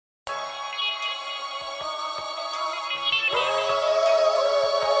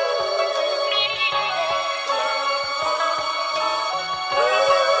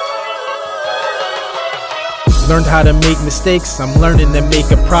Learned how to make mistakes, I'm learning to make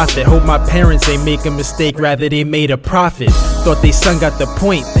a profit. Hope my parents ain't make a mistake, rather they made a profit. Thought they son got the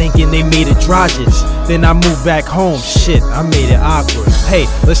point, thinking they made it drogage. Then I moved back home, shit, I made it awkward. Hey,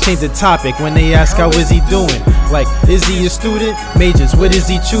 let's change the topic when they ask how is he doing. Like, is he a student? Majors, what is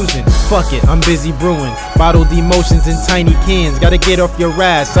he choosing? Fuck it, I'm busy brewing. Bottled emotions in tiny cans. Gotta get off your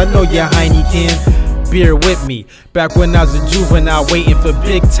ass, I know your hiney can. Beer with me, back when I was a juvenile waiting for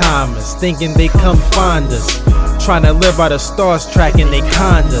big timers, thinking they come find us. Tryna live out of stars tracking they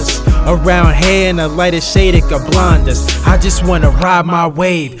condas. Around here in a lighter shade it could blind us. I just wanna ride my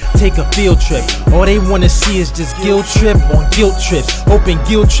wave, take a field trip. All they wanna see is just guilt trip on guilt trips. Hoping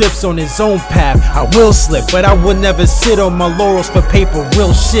guilt trips on his own path. I will slip, but I will never sit on my laurels for paper,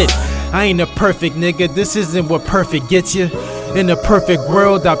 real shit. I ain't a perfect nigga, this isn't what perfect gets you. In a perfect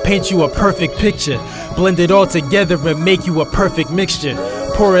world, I paint you a perfect picture. Blend it all together and make you a perfect mixture.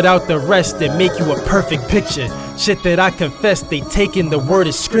 Pour it out the rest and make you a perfect picture. Shit that I confess, they taking the word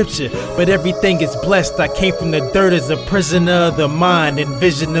as scripture. But everything is blessed, I came from the dirt as a prisoner of the mind.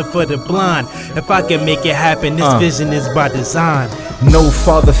 Envisioning for the blind. If I can make it happen, this vision is by design. No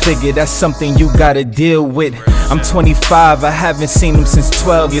father figure, that's something you gotta deal with. I'm 25, I haven't seen him since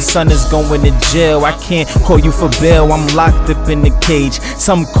 12. Your son is going to jail, I can't call you for bail. I'm locked up in the cage,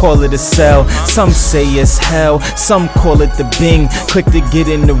 some call it a cell. Some say it's hell, some call it the Bing. Quick to get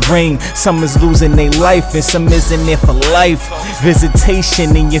in the ring, some is losing their life and some isn't there for life.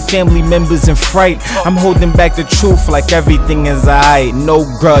 Visitation and your family members in fright. I'm holding back the truth like everything is alright. No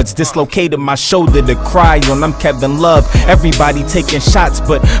grudge, dislocated my shoulder to cry on. I'm Kevin Love, everybody taking shots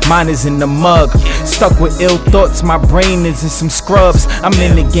but mine is in the mug. Stuck with ill thoughts, my brain is in some scrubs. I'm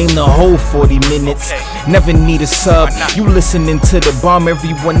in the game the whole 40 minutes, never need a sub. You listening to the bomb,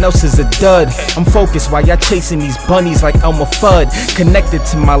 everyone else is a dud. I'm focused while y'all chasing these bunnies like Elmer Fudd. Connected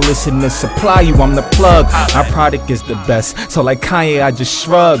to my listeners, supply you, I'm the plug. My product is the best, so like Kanye I just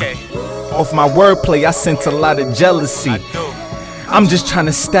shrug. Off my wordplay I sense a lot of jealousy. I'm just trying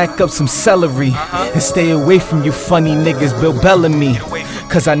to stack up some celery and stay away from you funny niggas, Bill Bellamy.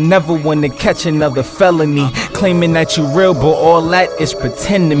 Cause I never wanna catch another felony, claiming that you real but all that is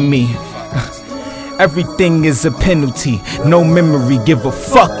pretend to me. Everything is a penalty, no memory, give a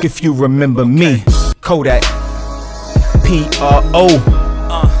fuck if you remember me. Kodak, P-R-O